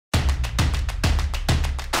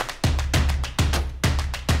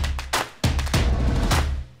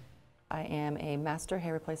am a master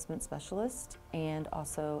hair replacement specialist and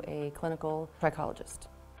also a clinical trichologist.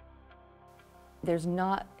 There's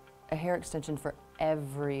not a hair extension for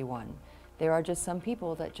everyone. There are just some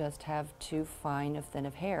people that just have too fine of thin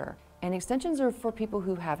of hair. And extensions are for people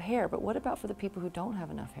who have hair, but what about for the people who don't have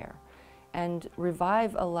enough hair? And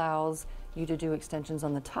Revive allows you to do extensions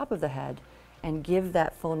on the top of the head and give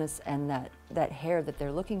that fullness and that hair that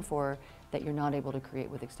they're looking for that you're not able to create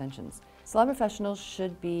with extensions. Salon professionals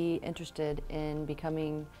should be interested in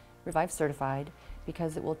becoming Revive certified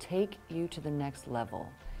because it will take you to the next level.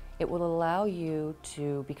 It will allow you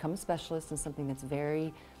to become a specialist in something that's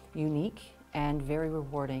very unique and very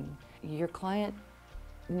rewarding. Your client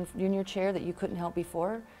in your chair that you couldn't help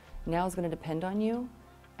before now is going to depend on you,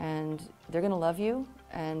 and they're going to love you,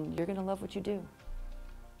 and you're going to love what you do.